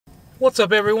What's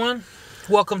up, everyone?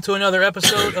 Welcome to another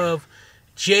episode of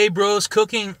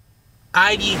JbrosCooking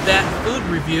ID That Food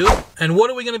Review. And what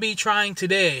are we going to be trying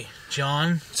today,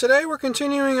 John? Today we're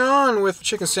continuing on with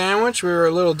chicken sandwich. We were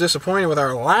a little disappointed with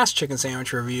our last chicken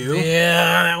sandwich review.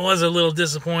 Yeah, that was a little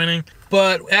disappointing.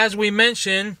 But as we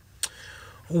mentioned,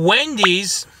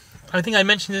 Wendy's, I think I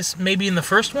mentioned this maybe in the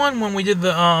first one when we did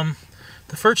the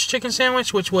first chicken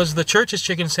sandwich, which was the Church's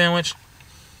chicken sandwich,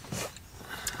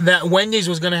 that Wendy's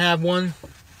was going to have one.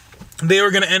 They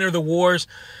were going to enter the wars.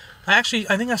 I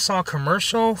think I saw a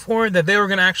commercial for it that they were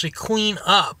going to actually clean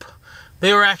up.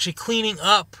 They were actually cleaning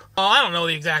up. Oh, I don't know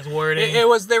the exact wording. It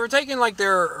was, they were taking like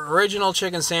their original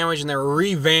chicken sandwich and they were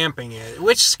revamping it,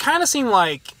 which kind of seemed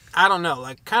like, I don't know,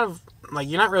 like kind of like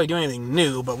you're not really doing anything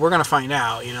new, but we're going to find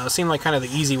out, you know. It seemed like kind of the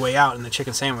easy way out in the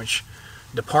chicken sandwich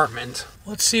department.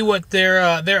 Let's see what they're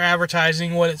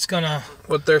advertising, what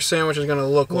their sandwich is gonna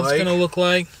look like. What's gonna look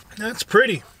like. That's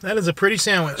pretty. That is a pretty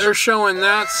sandwich. They're showing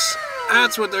that's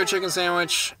what their chicken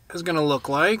sandwich is gonna look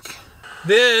like.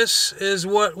 This is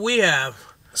what we have.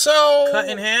 So cut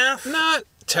in half. Not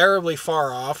terribly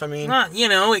far off. I mean, not, you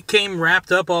know, it came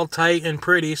wrapped up all tight and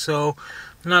pretty, so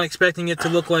I'm not expecting it to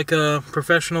look like a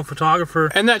professional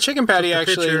photographer. And that chicken patty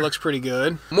actually looks pretty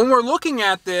good. When we're looking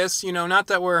at this, you know, not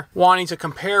that we're wanting to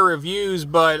compare reviews,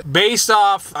 but based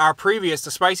off our previous, the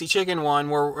spicy chicken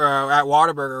one, we're at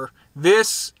Whataburger,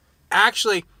 this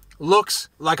actually looks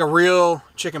like a real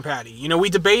chicken patty. You know,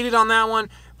 we debated on that one.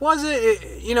 Was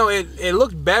it, you know, it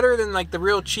looked better than like the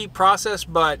real cheap process,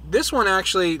 but this one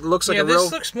actually looks like a real... Yeah,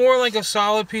 this looks more like a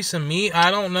solid piece of meat. I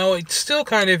don't know. It's still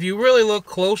kind of, if you really look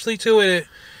closely to it,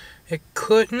 it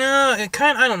could, no, it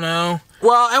kind of, I don't know.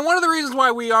 Well, and one of the reasons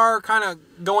why we are kind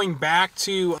of going back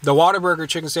to the Whataburger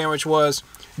chicken sandwich was,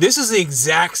 this is the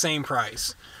exact same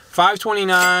price.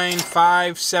 $5.29,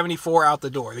 $5.74 out the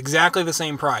door. Exactly the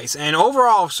same price. And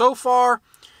overall, so far,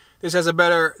 this has a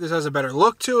better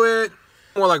look to it.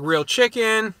 More like real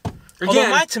chicken. Again, although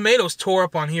my tomatoes tore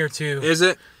up on here too. Is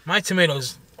it? My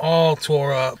tomatoes all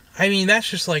tore up. I mean, that's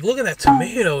just like, look at that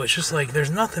tomato. It's just like, there's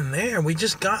nothing there. We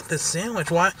just got this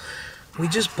sandwich. Why? We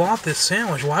just bought this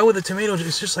sandwich. Why would the tomato?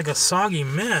 It's just like a soggy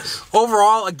mess.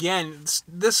 Overall, again,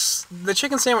 the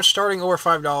chicken sandwich starting over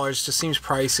 $5 just seems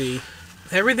pricey.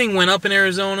 Everything went up in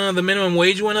Arizona. The minimum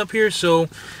wage went up here, so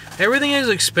everything is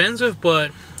expensive,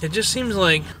 but it just seems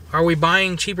like, are we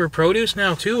buying cheaper produce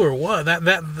now too, or what?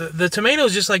 The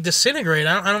tomatoes just like disintegrate.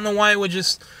 I don't know why it would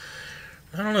just,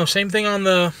 I don't know. Same thing on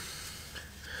the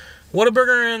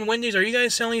Whataburger and Wendy's. Are you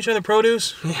guys selling each other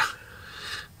produce? Yeah,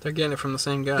 they're getting it from the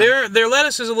same guy. Their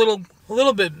lettuce is a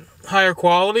little bit higher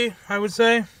quality, I would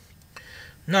say.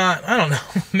 Not, I don't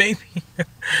know, maybe.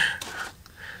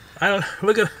 I don't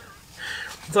look at.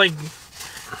 It's like,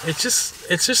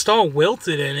 it's just all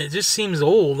wilted and it just seems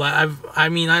old.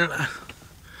 I've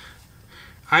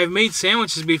made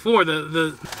sandwiches before.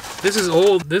 This is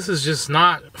old. This is just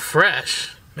not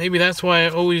fresh. Maybe that's why I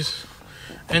always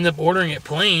end up ordering it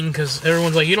plain, because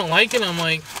everyone's like, you don't like it? I'm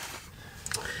like,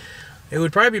 it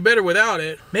would probably be better without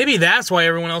it. Maybe that's why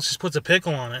everyone else just puts a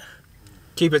pickle on it.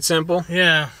 Keep it simple.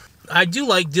 Yeah. I do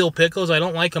like dill pickles. I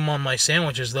don't like them on my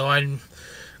sandwiches though.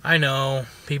 I know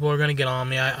people are going to get on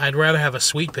me. I'd rather have a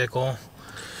sweet pickle.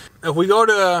 If we go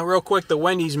to, real quick, the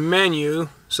Wendy's menu.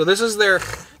 So this is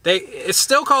it's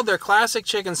still called their classic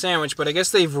chicken sandwich, but I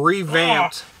guess they've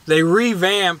revamped. They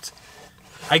revamped,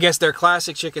 I guess, their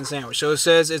classic chicken sandwich. So it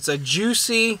says it's a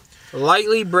juicy,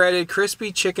 lightly breaded,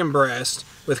 crispy chicken breast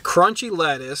with crunchy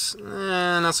lettuce.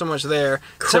 Not so much there.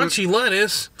 Crunchy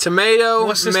lettuce? Tomato.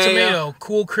 What's this mayo. Tomato?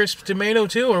 Cool, crisp tomato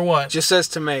too, or what? Just says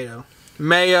tomato.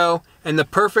 Mayo, and the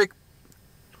perfect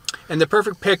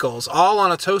pickles, all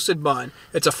on a toasted bun.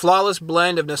 It's a flawless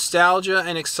blend of nostalgia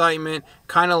and excitement,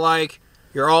 kind of like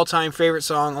your all-time favorite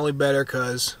song, only better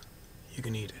because you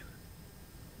can eat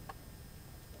it.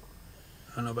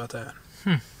 I don't know about that.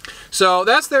 So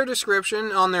that's their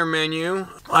description on their menu.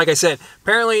 Like I said,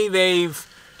 apparently they've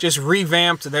just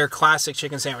revamped their classic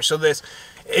chicken sandwich. So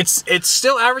it's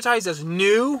still advertised as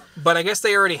new, but I guess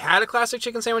they already had a classic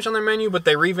chicken sandwich on their menu, but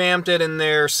they revamped it and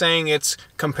they're saying it's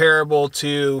comparable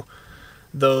to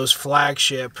those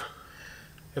flagship.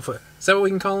 Is that what we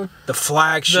can call them? The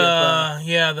flagship.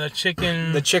 The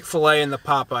chicken. The Chick-fil-A and the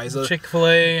Popeyes. The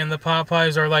Chick-fil-A and the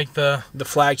Popeyes are like the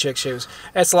flagship chips.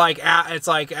 It's like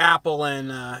Apple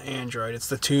and Android. It's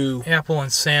the two. Apple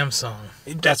and Samsung.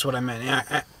 That's what I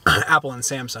meant. Apple and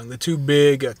Samsung, the two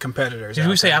big competitors. Did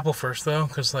we say Apple first though?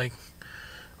 Because like,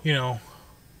 you know,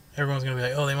 everyone's gonna be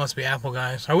like, oh, they must be Apple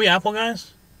guys. Are we Apple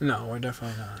guys? No, we're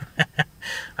definitely not.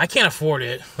 I can't afford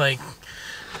it. Like,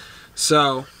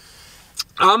 so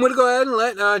I'm going to go ahead and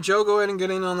let Joe go ahead and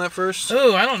get in on that first.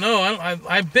 Oh, I don't know.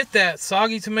 I bit that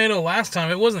soggy tomato last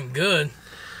time. It wasn't good.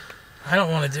 I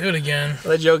don't want to do it again.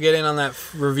 Let Joe get in on that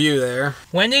review there.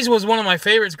 Wendy's was one of my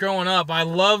favorites growing up. I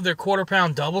loved their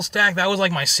quarter-pound double stack. That was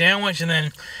like my sandwich, and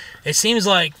then it seems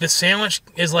like the sandwich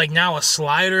is like now a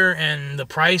slider, and the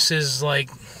price is like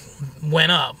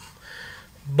went up.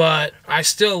 But I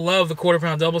still love the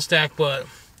quarter-pound double stack, but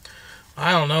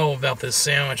I don't know about this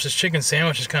sandwich. This chicken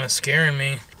sandwich is kind of scaring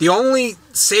me. The only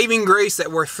saving grace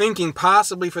that we're thinking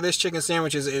possibly for this chicken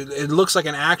sandwich is it looks like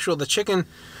the chicken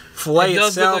fillet itself. It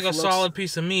does look like a solid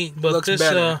piece of meat, but this,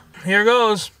 better. Here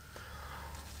goes.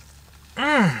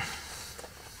 That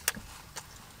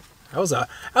was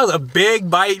a big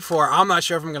bite for, I'm not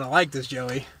sure if I'm going to like this,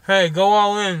 Joey. Hey, go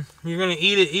all in. You're going to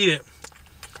eat it.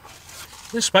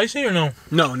 Is it spicy or no?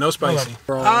 No spicy.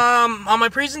 Okay. On my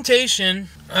presentation,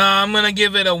 I'm going to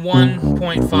give it a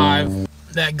 1.5.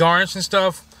 That garnish and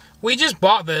stuff, we just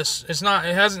bought this. It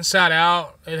hasn't sat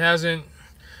out. It hasn't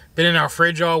been in our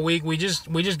fridge all week. We just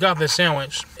got this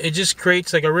sandwich. It just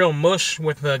creates like a real mush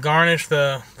with the garnish,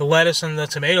 the lettuce and the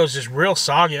tomatoes, just real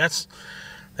soggy.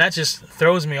 That just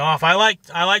throws me off. I like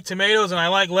tomatoes and I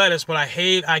like lettuce, but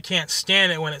I can't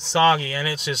stand it when it's soggy and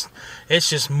it's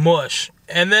just mush.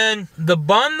 And then the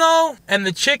bun though and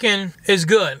the chicken is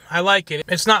good. I like it.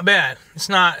 It's not bad. It's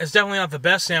definitely not the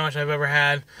best sandwich I've ever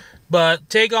had. But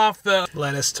take off the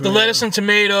lettuce and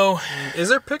tomato. Is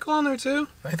there pickle on there too?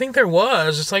 I think there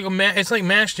was. It's like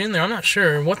mashed in there. I'm not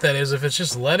sure what that is. If it's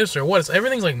just lettuce or what.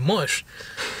 Everything's like mush.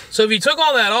 So if you took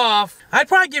all that off, I'd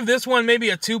probably give this one maybe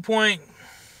a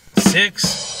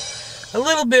 2.6. A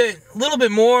little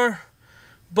bit more,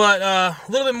 but a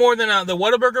little bit more than the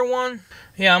Whataburger one.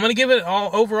 Yeah, I'm gonna give it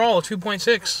overall a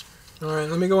 2.6. All right,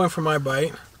 let me go in for my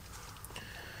bite.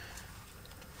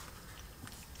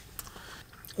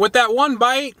 With that one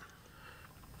bite,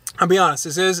 I'll be honest,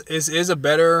 this is a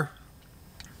better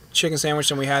chicken sandwich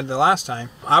than we had the last time.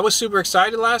 I was super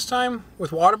excited last time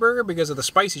with Whataburger because of the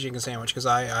spicy chicken sandwich, because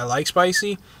I like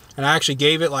spicy, and I actually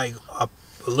gave it like a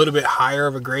little bit higher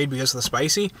of a grade because of the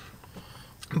spicy.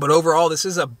 But overall, this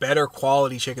is a better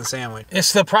quality chicken sandwich.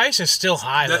 The price is still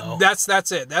high though.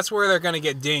 That's it. That's where they're gonna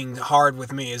get dinged hard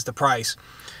with me, is the price.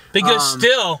 Because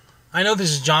still, I know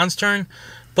this is John's turn,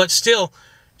 but still,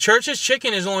 Church's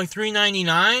chicken is only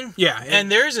 $3.99. Yeah.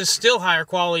 And theirs is still higher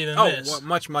quality than this.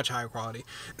 Oh, much higher quality.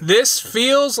 This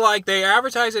feels like they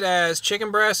advertise it as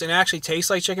chicken breast and actually tastes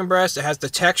like chicken breast. It has the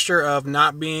texture of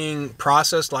not being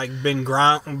processed, like been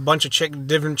ground, a bunch of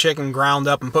different chicken ground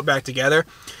up and put back together.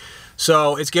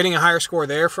 So it's getting a higher score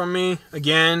there from me.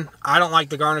 Again, I don't like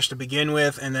the garnish to begin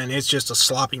with, and then it's just a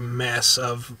sloppy mess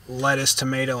of lettuce,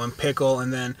 tomato, and pickle.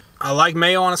 And then I like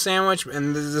mayo on a sandwich,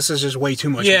 and this is just way too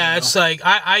much mayo. It's like,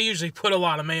 I usually put a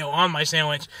lot of mayo on my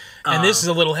sandwich, and this is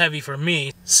a little heavy for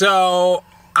me. So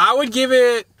I would give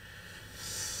it,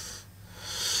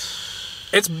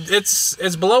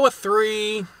 it's below a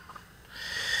 3.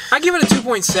 I give it a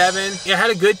 2.7. It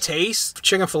had a good taste.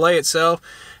 Chicken fillet itself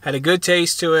had a good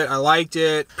taste to it. I liked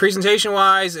it.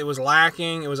 Presentation-wise, it was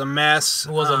lacking. It was a mess.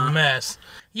 It was a mess.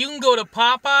 You can go to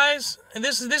Popeyes, and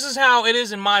this is how it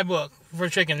is in my book for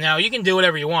chicken. Now, you can do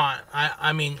whatever you want.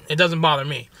 I mean, it doesn't bother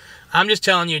me. I'm just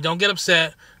telling you, don't get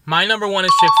upset. My number 1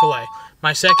 is Chick-fil-A.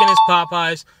 My second is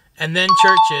Popeyes, and then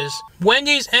Church's.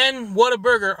 Wendy's and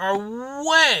Whataburger are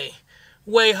way,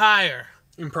 way higher.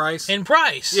 In price? In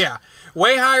price. Yeah.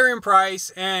 Way higher in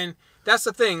price, and that's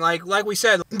the thing. Like we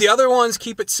said, the other ones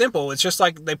keep it simple. It's just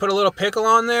like they put a little pickle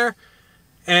on there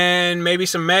and maybe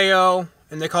some mayo,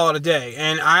 and they call it a day.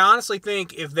 And I honestly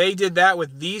think if they did that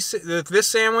with this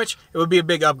sandwich, it would be a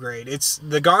big upgrade.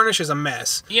 The garnish is a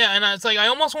mess. Yeah, and it's like, I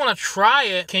almost want to try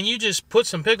it. Can you just put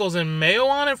some pickles and mayo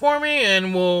on it for me,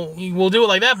 and we'll do it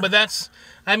like that? But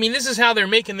I mean, this is how they're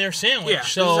making their sandwich. Yeah,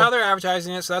 so this is how they're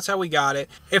advertising it, so that's how we got it.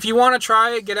 If you want to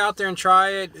try it, get out there and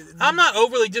try it. I'm not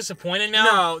overly disappointed now.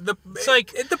 No, the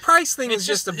price thing is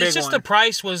just a big one. It's just the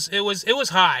price was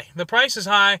high. The price is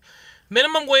high.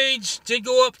 Minimum wage did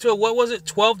go up to, what was it,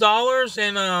 $12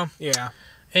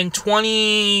 in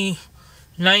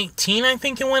 2019, I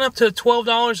think it went up to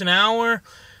 $12 an hour.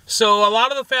 So a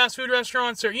lot of the fast food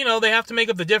restaurants are, they have to make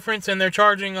up the difference, and they're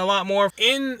charging a lot more.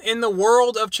 In the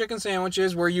world of chicken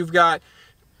sandwiches, where you've got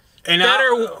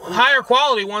higher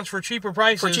quality ones for cheaper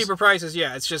prices. For cheaper prices,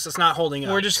 yeah. It's not holding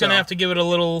up. We're just gonna have to give it a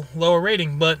little lower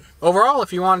rating, but overall,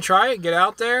 if you want to try it, get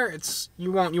out there.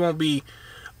 You won't be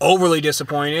overly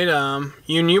disappointed.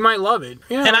 You might love it.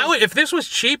 And I would, if this was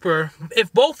cheaper,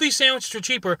 if both these sandwiches were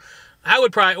cheaper, I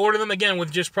would probably order them again with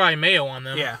just probably mayo on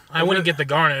them. Yeah. I wouldn't get the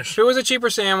garnish. If it was a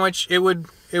cheaper sandwich, it would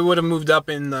it would have moved up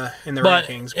in the But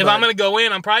rankings. if I'm going to go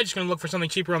in, I'm probably just going to look for something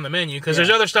cheaper on the menu, because there's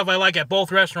other stuff I like at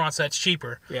both restaurants that's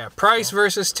cheaper. Yeah, price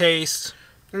versus taste,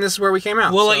 and this is where we came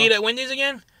out. Will I eat at Wendy's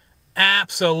again?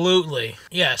 Absolutely.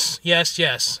 Yes, yes,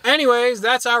 yes. Anyways,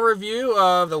 that's our review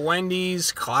of the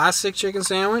Wendy's classic chicken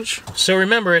sandwich. So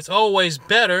remember, it's always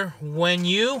better when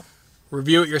you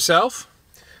Review it yourself.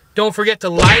 don't forget to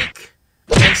like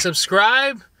and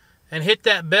subscribe and hit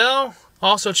that bell.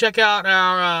 Also, check out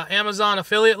our Amazon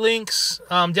affiliate links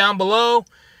down below.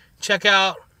 Check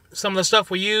out some of the stuff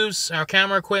we use, our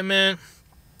camera equipment.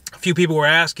 A few people were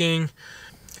asking.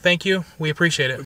 Thank you. We appreciate it.